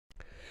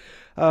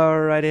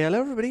Alrighty, hello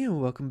everybody and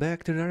welcome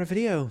back to another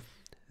video.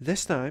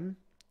 This time,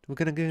 we're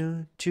gonna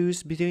go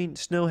choose between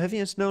Snow Heavy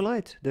and Snow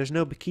Light. There's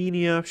no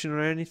bikini option or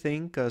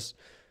anything, cause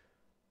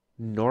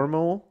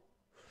normal.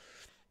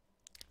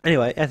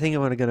 Anyway, I think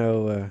I'm gonna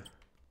go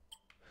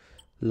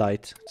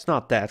Light. It's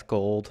not that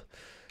cold.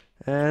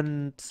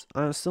 And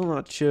I'm still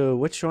not sure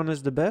which one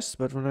is the best,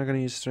 but we're not gonna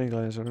use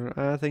Strangleizer.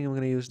 I think I'm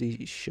gonna use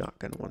the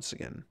shotgun once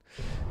again.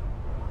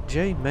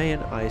 J. Mayan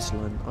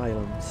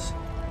Islands.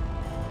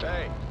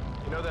 Hey,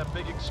 you know that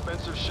big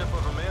expensive ship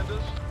of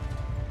Amanda's?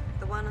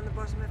 The one on the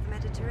bottom of the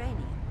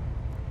Mediterranean?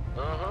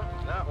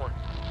 Uh-huh, that one.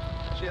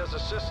 She has a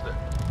sister,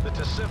 the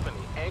Tisiphone,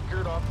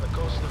 anchored off the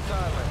coast of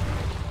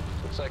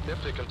Thailand. Looks like they're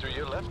picking through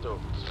your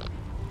leftovers.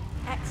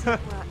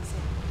 Excellent work, sir.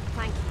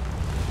 Thank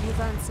you. You've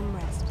earned some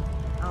rest.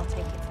 I'll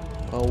take it from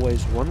here.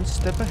 Always one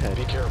step ahead.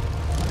 Be careful.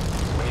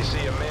 When you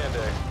see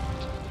Amanda,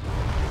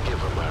 give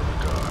her my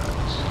regards.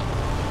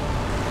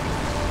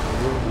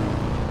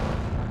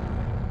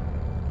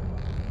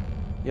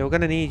 Yeah, we're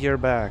gonna need your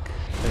back.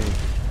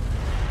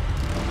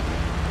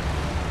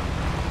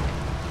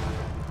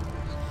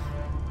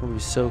 It'll be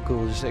so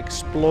cool, just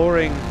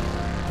exploring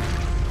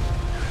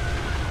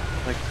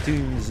like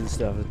tombs and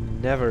stuff that's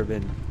never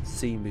been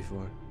seen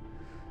before.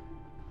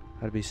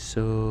 That'd be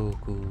so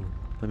cool.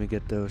 Let me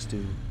get those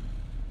two.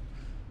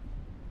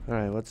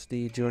 Alright, what's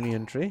the journey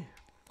entry?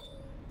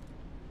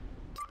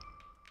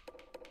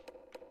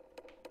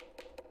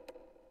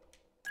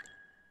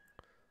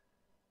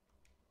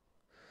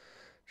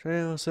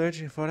 Trail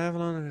searching for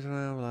Avalon,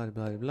 blah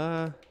blah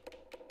blah.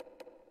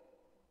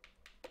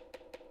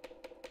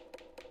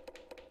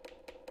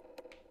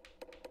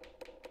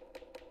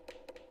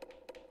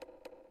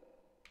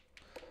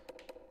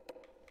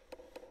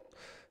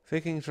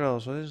 Viking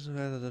trolls. What is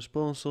the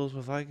spawn souls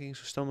for Vikings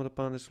who stumbled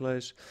upon this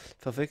place,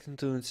 fell victim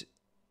to its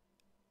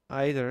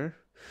either,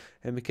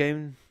 and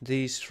became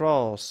these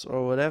trolls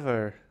or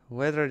whatever.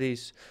 Whether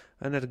these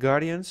undead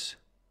guardians,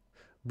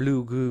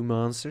 blue goo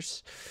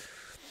monsters.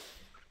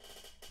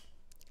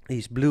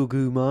 These blue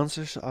goo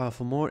monsters are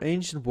for more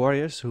ancient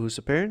warriors whose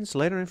appearance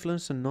later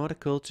influenced the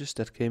Nordic cultures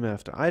that came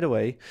after. Either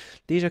way,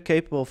 these are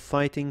capable of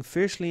fighting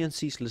fiercely and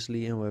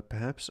ceaselessly and were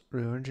perhaps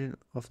the origin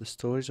of the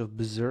stories of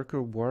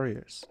berserker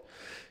warriors.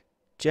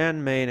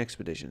 Jan Main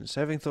expeditions.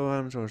 Having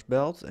Thor's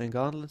belt and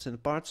gauntlets in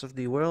parts of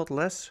the world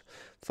less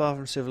far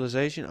from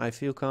civilization, I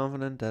feel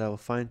confident that I will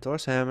find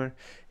Thor's hammer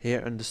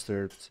here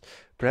undisturbed.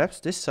 Perhaps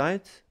this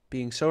site,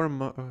 being so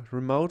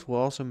remote, will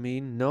also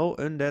mean no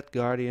undead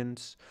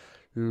guardians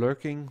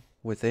lurking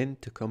within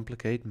to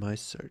complicate my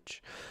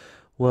search.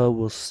 Well,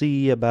 we'll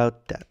see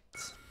about that.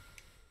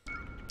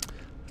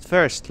 But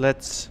first,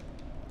 let's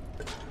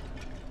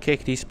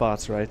kick these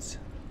spots, right?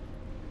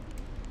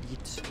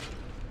 Yeet.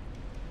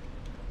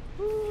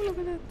 Ooh, look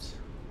at that.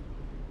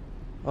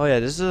 Oh yeah,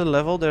 this is a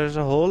level. There's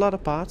a whole lot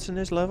of parts in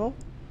this level,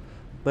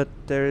 but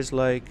there is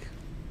like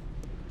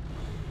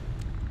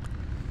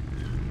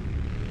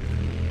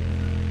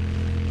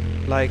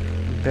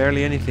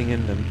barely anything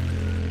in them.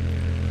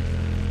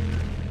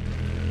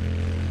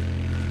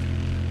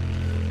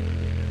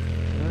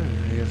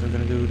 I guess I'm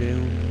gonna do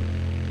down.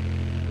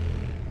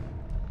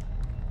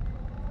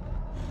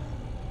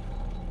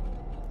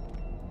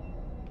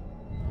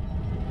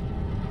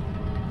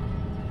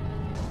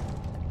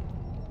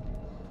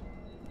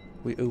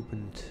 We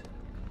opened.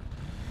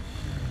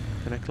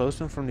 Can I close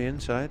them from the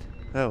inside?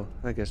 Oh,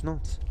 I guess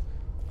not.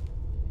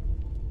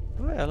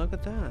 Oh yeah, look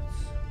at that.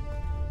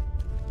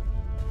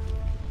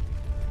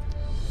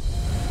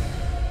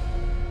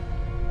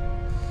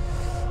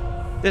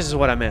 This is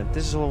what I meant.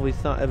 This is what we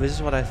thought. This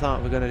is what I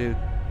thought we were gonna do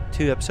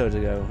 2 episodes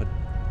ago. But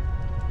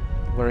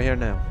we're here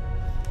now.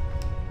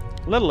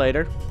 A little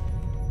later.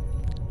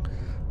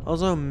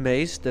 Also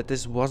amazed that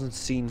this wasn't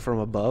seen from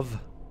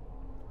above.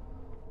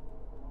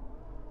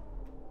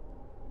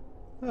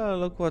 Oh,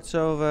 look what's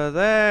over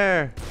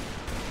there.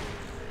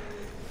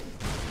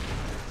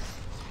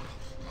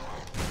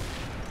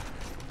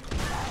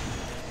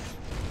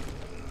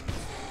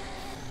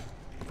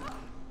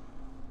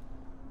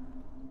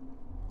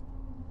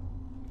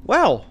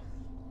 Well.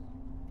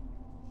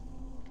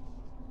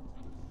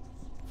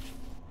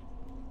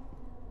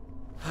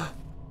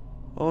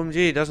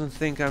 OMG, doesn't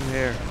think I'm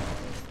here.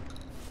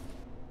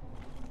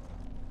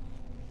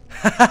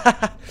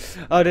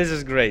 Oh, this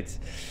is great.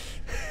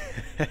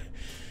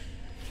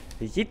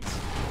 Yeet.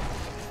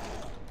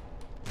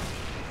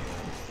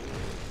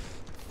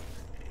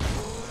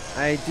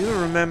 I do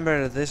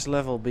remember this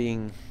level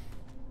being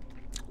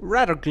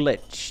rather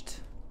glitched.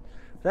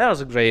 That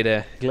was a great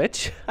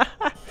glitch.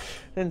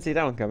 Didn't see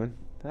that one coming,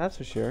 that's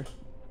for sure.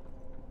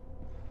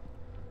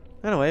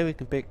 Anyway, we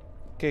can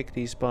kick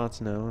these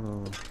spots now.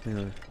 And you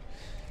know,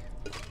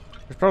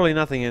 there's probably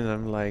nothing in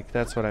them, like,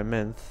 that's what I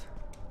meant.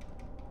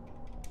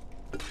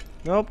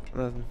 Nope,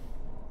 nothing.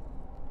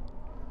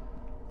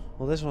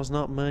 Well, this was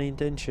not my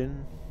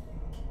intention.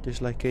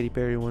 Just like Katy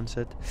Perry once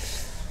said.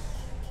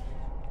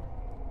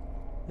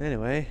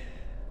 Anyway.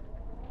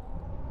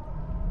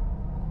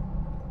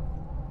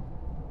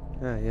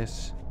 Ah,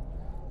 yes.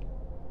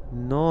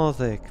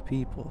 Nordic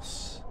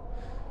peoples.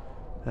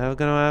 I'm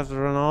gonna have to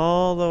run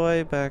all the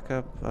way back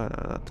up. Oh no,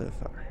 not too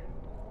far.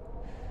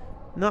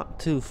 Not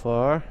too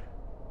far.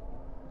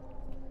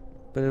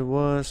 But it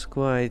was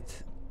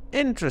quite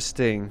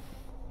interesting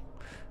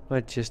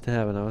what just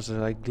happened. I was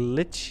like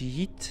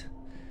glitched.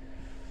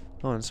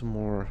 Oh, and some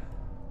more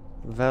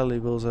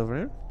valuables over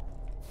here.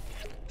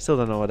 Still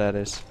don't know what that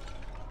is.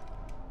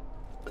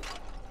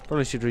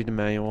 Probably should read the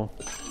manual.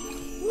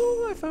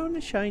 Ooh, I found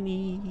a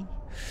shiny.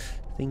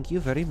 Thank you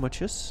very much.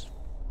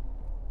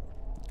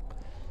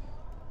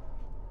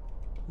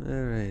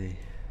 Alrighty.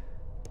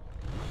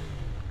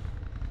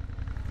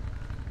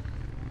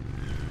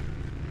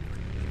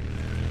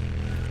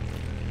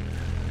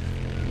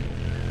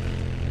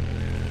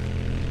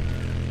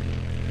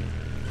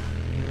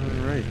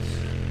 Alright.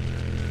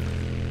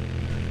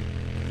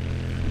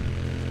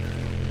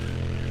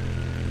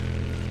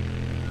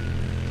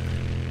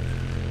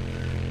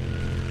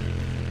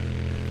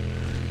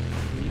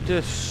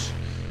 This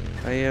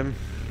I am.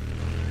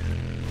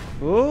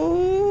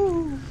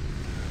 Oh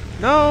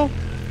no!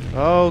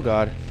 Oh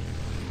god.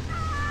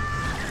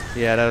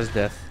 Yeah, that was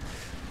death.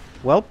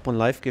 Well, when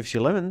life gives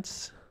you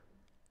lemons,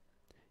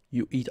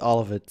 you eat all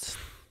of it.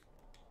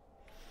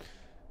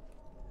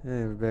 Hey,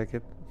 we're back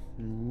up.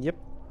 Yep.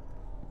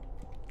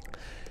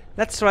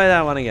 Let's try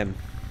that one again.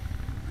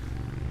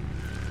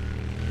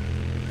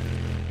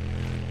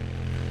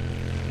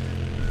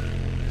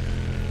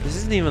 This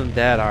isn't even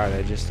that hard,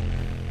 I just...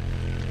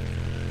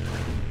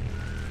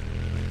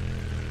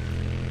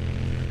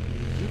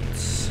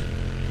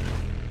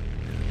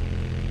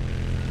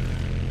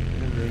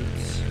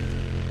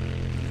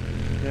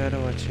 Gotta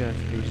watch out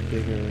for these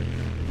bigger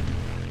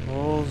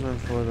holes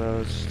and for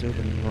those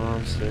stupid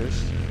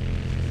monsters.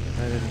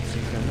 I didn't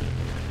see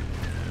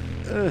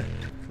coming.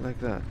 Like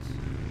that.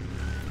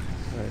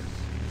 Right.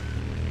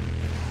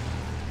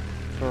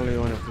 Probably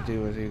wanted to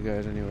do with you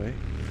guys anyway.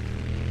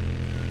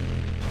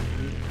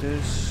 Eat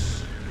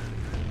this.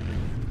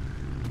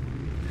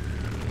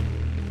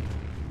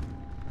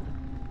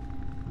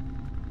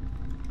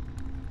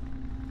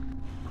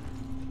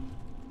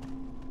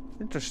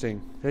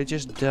 Interesting. They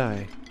just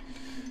die.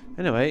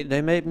 Anyway,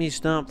 they made me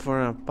stop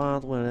for a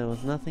pot where there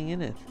was nothing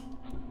in it.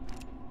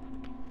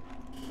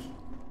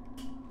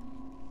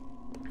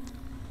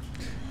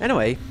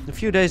 Anyway, a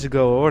few days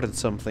ago I ordered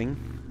something,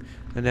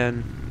 and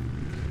then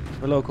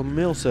a local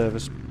mail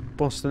service,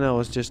 PostNL,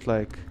 was just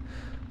like,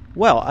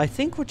 well, I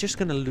think we're just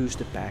gonna lose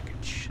the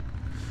package.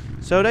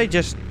 So they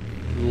just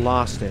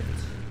lost it.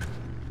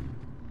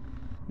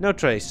 No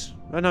trace.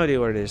 I have no idea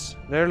where it is.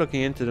 They're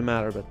looking into the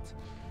matter, but...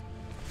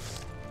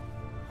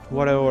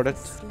 what I ordered,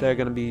 they're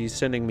gonna be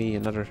sending me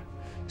another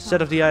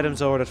set of the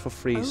items I ordered for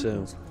free,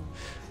 so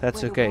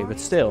that's okay. But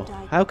still,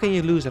 how can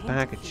you lose a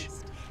package?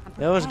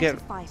 I always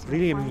get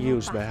really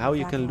amused by how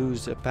you can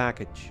lose a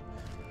package.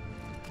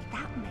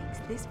 That makes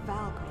this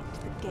Valgrind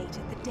the gate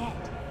of the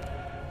dead.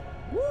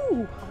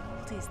 Woo!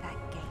 Old is that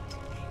gate,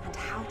 and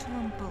how to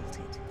unbolt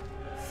it,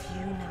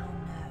 few now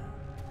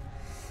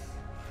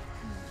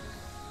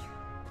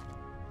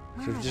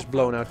know. So we've just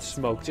blown out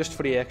smoke, just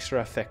for the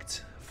extra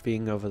effect of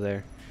being over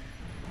there.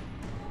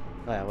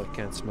 Oh yeah, we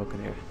can't smoke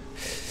in here.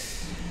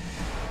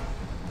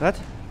 What?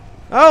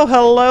 Oh,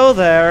 hello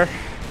there!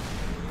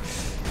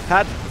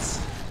 Hats!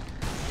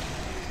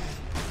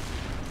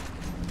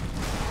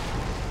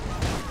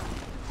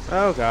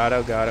 Oh god,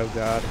 oh god, oh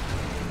god.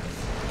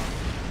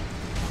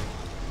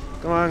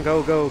 Come on,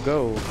 go, go,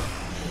 go.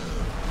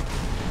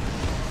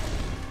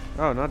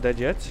 Oh, not dead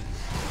yet.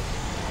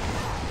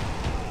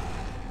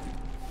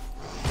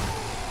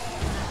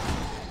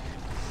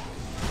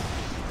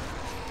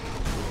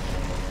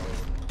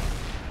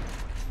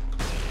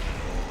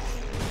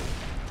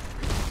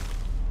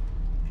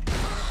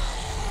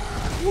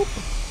 Whoop.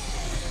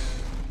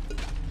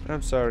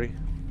 I'm sorry.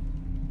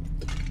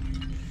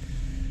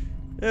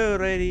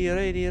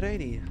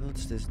 Alrighty.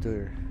 What's this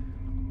door?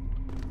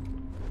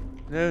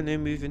 No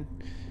moving.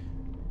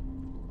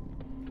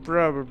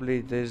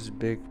 Probably this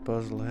big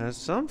puzzle has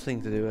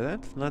something to do with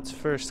it. Let's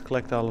first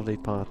collect all of the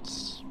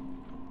pots.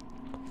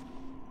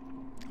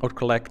 Or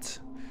collect.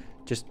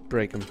 Just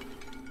break them.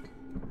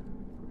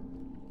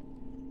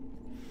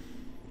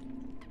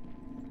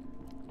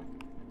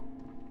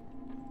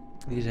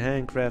 These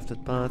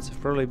handcrafted pots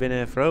have probably been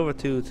here for over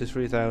 2,000 to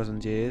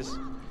 3,000 years.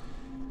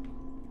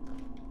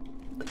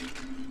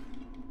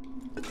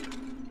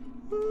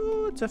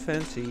 Ooh, it's a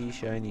fancy,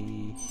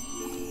 shiny.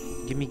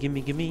 Gimme,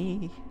 gimme,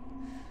 gimme.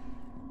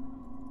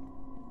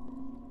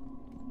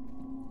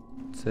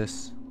 What's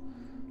this?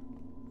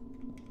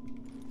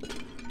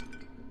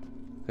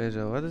 Okay,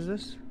 so what is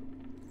this?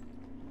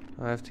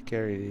 I have to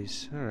carry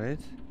these. Alright.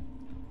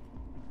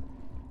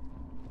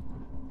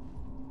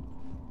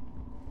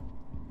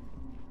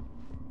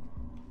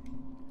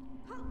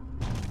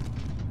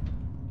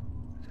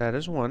 That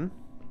is one.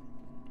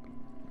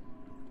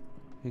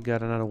 You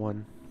got another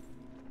one.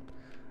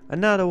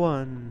 Another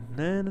one.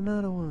 And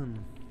another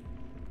one.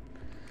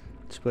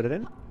 Let's put it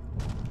in.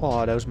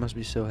 Oh, those must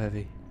be so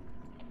heavy.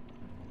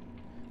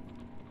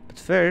 But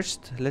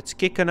first, let's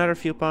kick another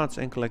few pots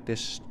and collect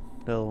this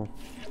little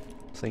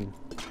thing.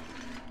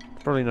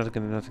 Probably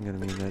nothing gonna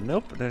mean that.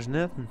 Nope, there's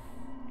nothing.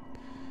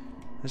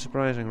 That's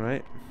surprising,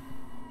 right?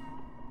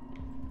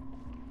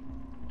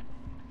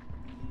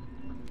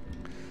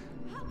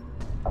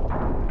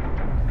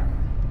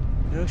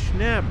 No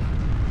snap.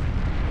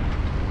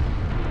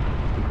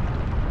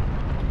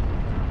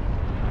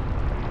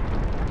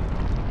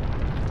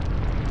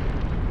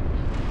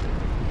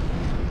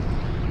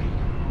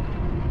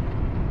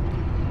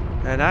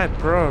 And I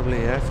probably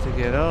have to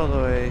get all the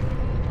way.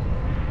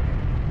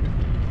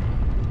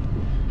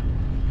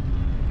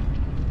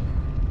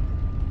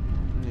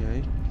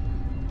 Yeah.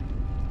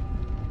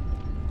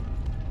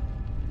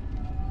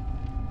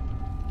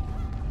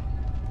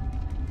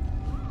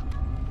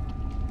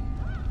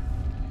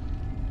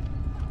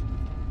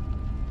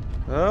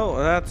 Oh,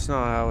 that's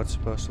not how it's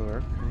supposed to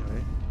work.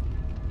 Anyway.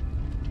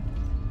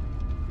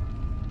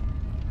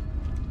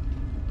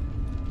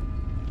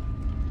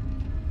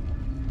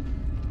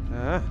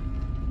 Ah.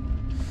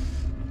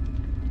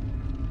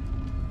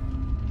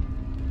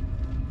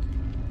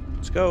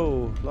 Let's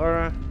go,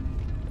 Laura.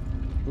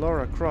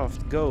 Laura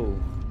Croft, go.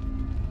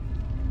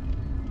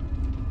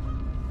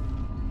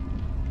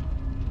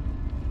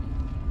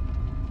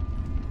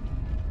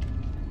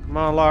 Come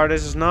on, Laura,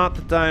 this is not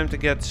the time to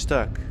get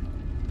stuck.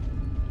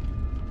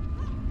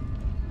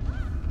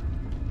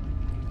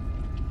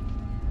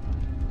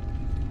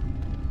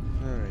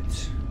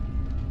 Alright.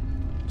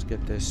 Let's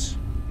get this.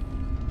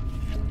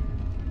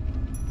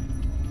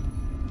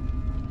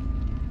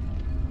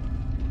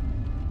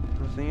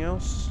 Nothing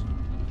else?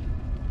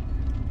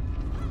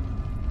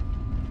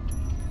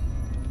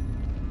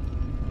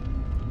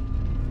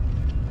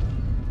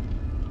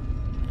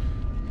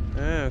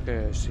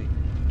 Okay, I see.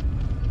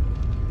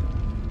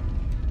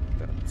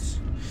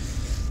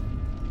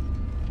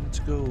 Let's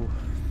go.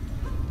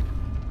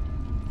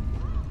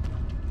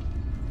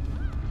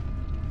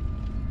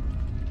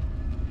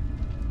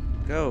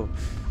 Go.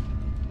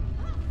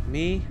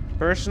 Me,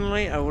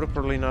 personally, I would have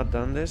probably not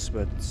done this,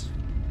 but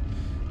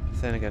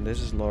then again,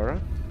 this is Laura.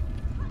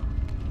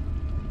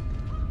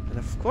 And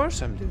of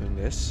course I'm doing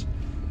this.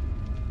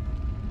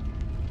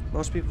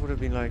 Most people would have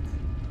been like,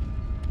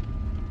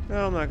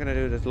 no, I'm not gonna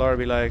do this. Laura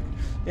be like,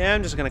 yeah,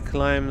 I'm just gonna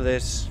climb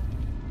this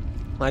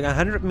like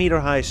 100-meter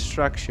high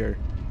structure.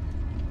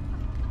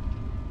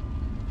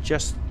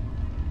 Just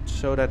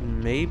so that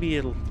maybe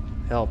it'll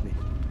help me.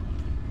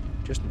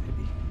 Just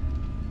maybe.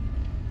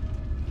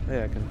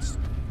 Yeah, I can.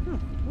 Oh,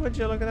 would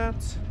you look at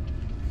that?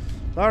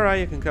 Laura,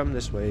 you can come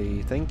this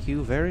way. Thank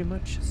you very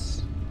much.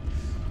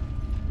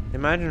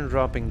 Imagine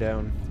dropping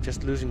down,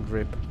 just losing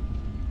grip.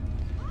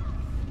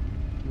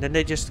 And then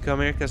they just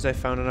come here because they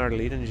found another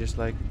lead and you're just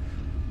like,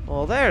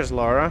 well, there's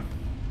Laura.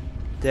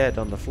 Dead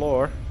on the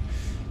floor.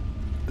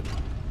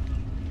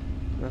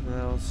 Nothing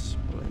else.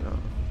 Probably not.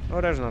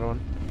 Oh, there's another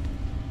one.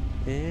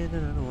 And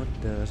another one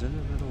does, and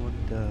another one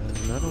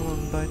does. Another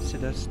one bites the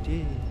dust,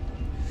 yeah.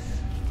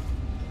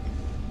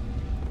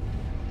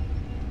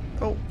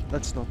 Oh,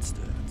 that's not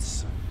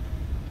stats.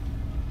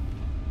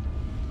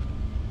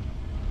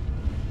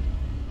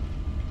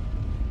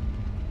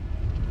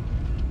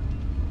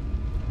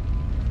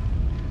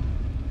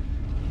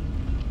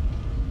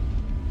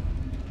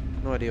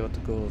 No idea what the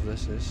goal of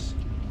this is.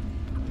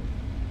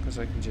 Because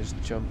I can just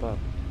jump up.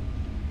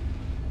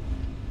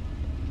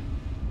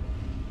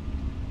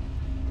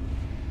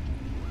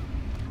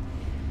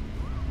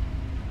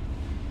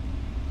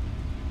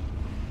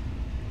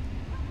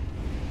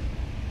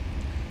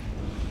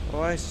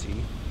 Oh, I see.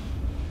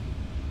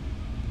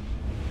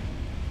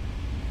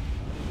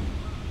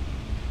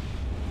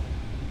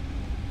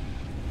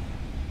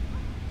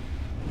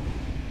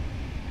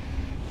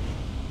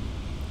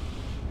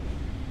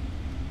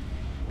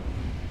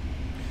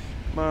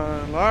 Come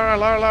on, Laura,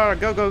 Laura, Laura,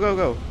 go, go, go,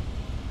 go.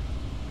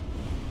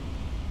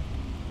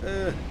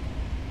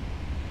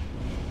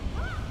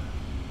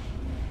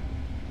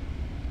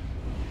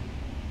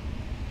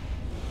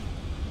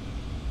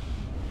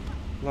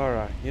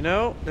 Laura, you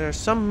know, there are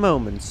some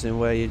moments in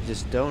where you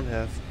just don't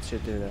have to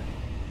do that.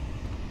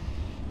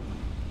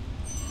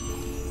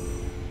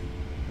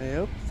 I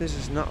hope this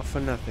is not for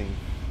nothing.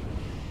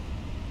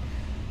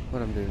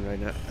 What I'm doing right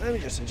now. Let me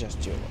just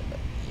adjust you a little bit.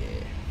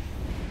 Yeah.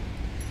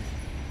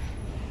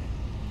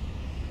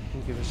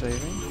 Thank you for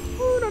saving.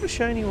 Oh, not a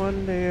shiny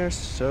one. They are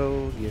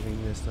so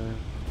giving this time.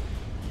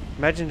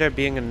 Imagine there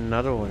being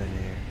another one in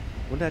here.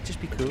 Wouldn't that just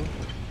be cool?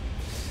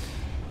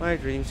 My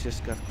dreams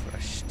just got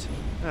crushed.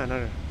 Ah,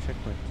 another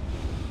checkpoint.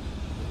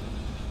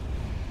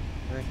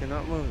 I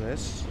cannot move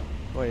this.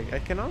 Wait, I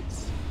cannot?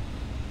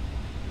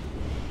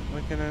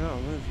 Why can I not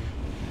move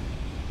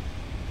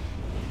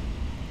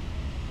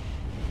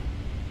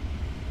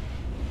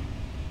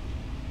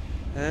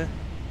you? Huh?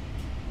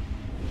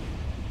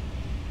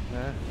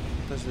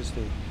 What does this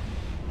do?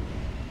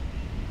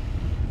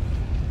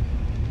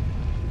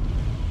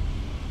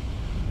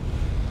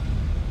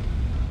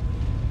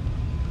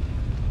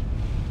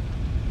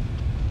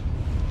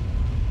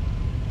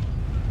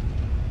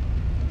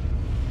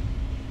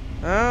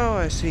 Oh,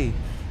 I see.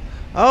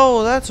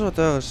 Oh, that's what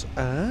those.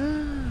 Ah.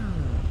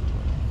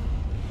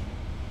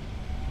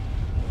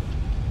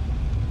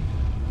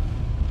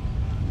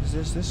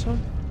 Is this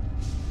one?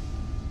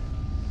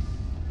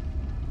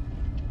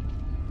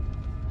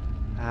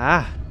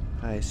 Ah,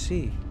 I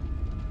see.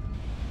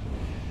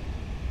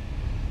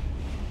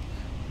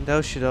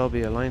 Those should all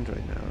be aligned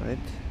right now, right?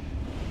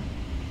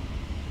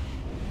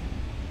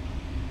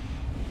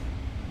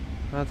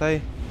 Aren't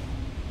they?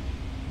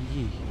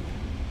 Yee.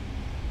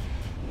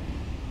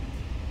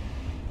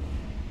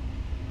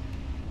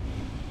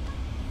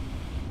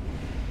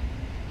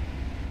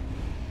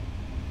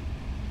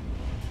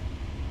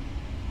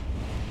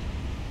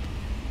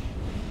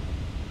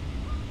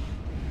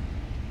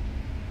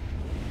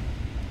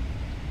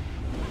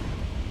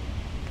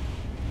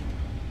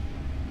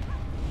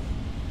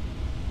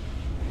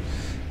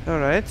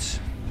 Alright.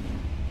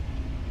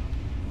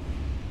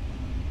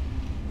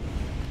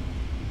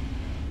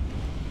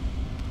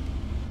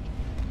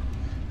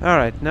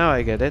 Alright, now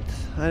I get it.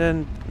 I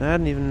hadn't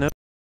even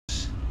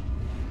noticed.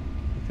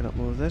 I cannot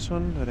move this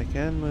one, but I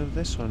can move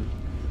this one.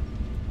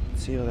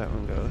 Let's see how that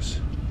one goes.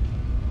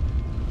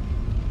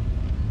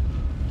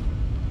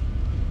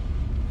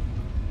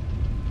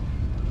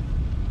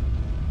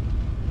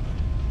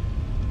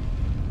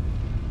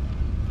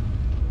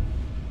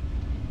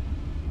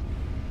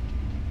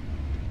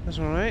 This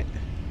one right?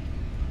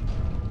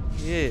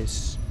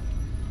 Yes.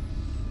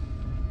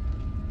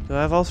 Do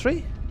I have all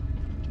three?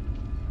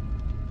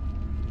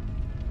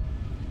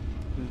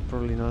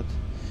 Probably not.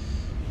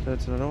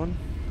 That's another one.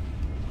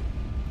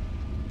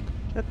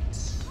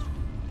 That's...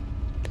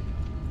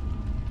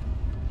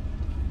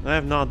 I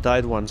have not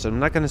died once. I'm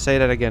not gonna say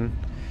that again.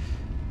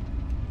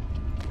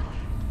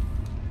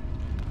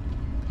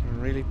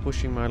 I'm really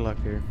pushing my luck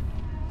here.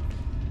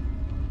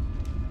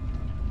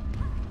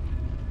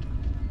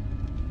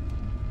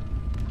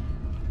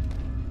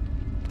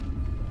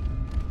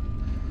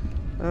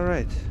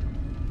 Alright.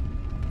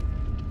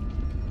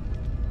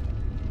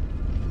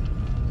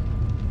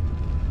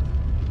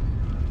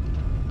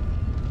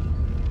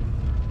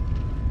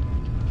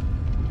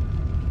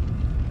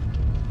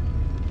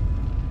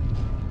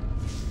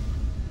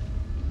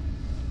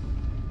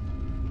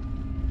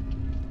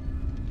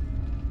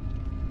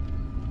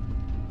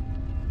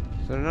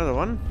 Is there another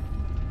one?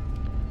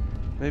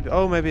 Maybe.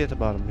 Oh, maybe at the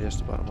bottom. Yes,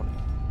 the bottom one.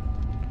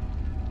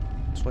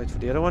 Let's wait for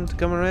the other one to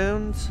come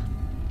around.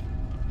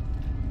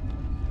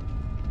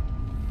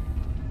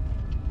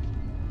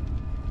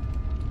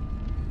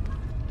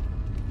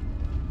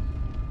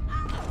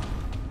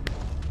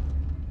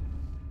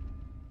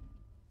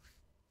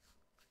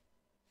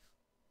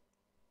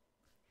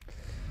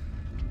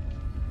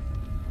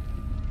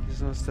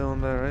 This one's still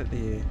in there, right?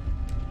 Yeah.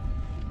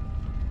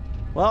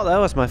 Well, that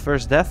was my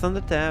first death on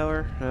the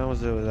tower. That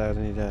was it without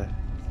any death.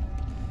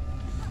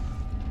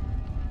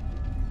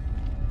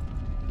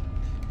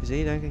 You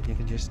see, Duncan? You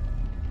can just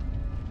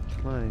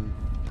climb.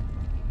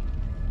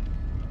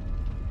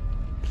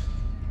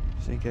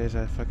 Just in case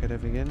I fuck it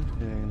up again.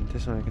 And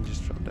this one I can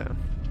just drop down.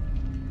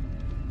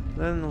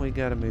 Then we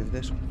gotta move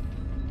this one.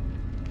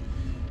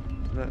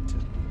 That's it.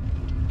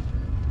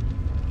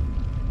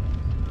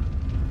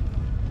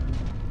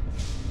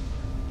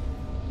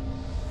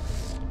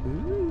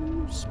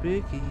 Ooh,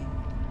 spooky.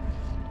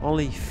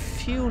 Only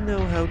few know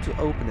how to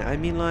open it. I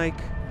mean, like,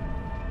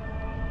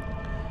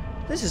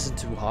 this isn't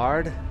too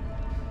hard.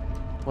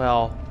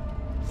 Well,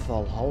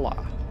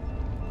 Valhalla.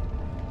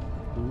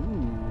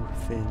 Ooh,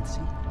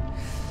 fancy.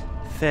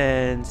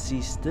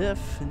 Fancy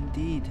stuff,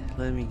 indeed.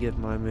 Let me get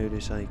my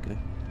motorcycle.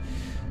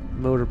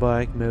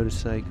 Motorbike,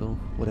 motorcycle,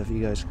 whatever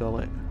you guys call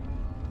it.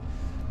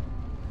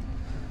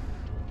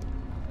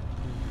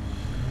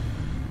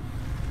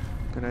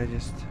 Can I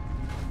just...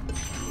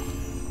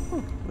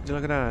 Oh, would you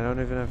look at that? I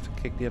don't even have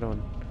to kick the other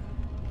one.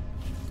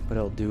 But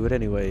I'll do it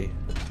anyway.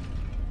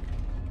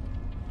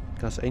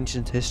 Because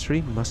ancient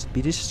history must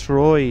be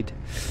destroyed.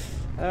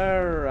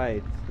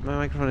 Alright. My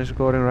microphone is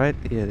recording, right?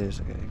 Yeah, it is.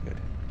 Okay, good.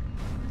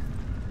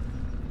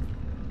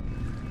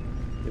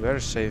 You better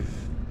save.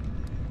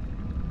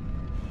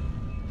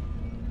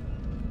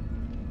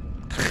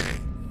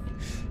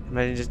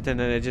 Imagine just then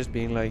it just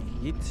being like,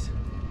 yeet.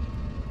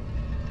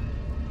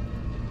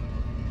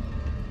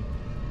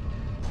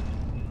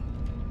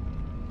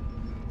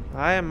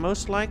 I am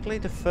most likely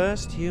the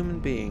first human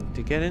being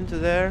to get into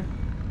there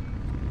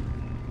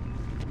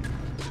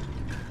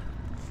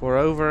for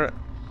over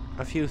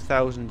a few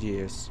thousand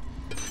years.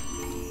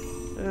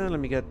 Let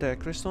me get that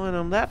crystal, and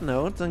on that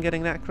note, on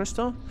getting that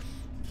crystal,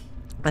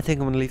 I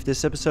think I'm gonna leave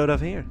this episode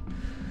off here.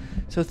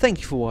 So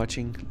thank you for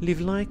watching. Leave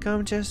a like,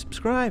 comment, share,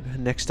 subscribe.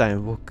 Next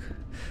time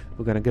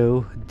we're gonna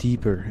go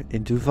deeper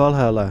into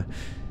Valhalla.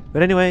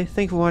 But anyway,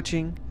 thank you for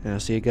watching, and I'll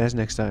see you guys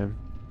next time.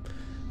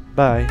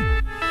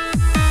 Bye.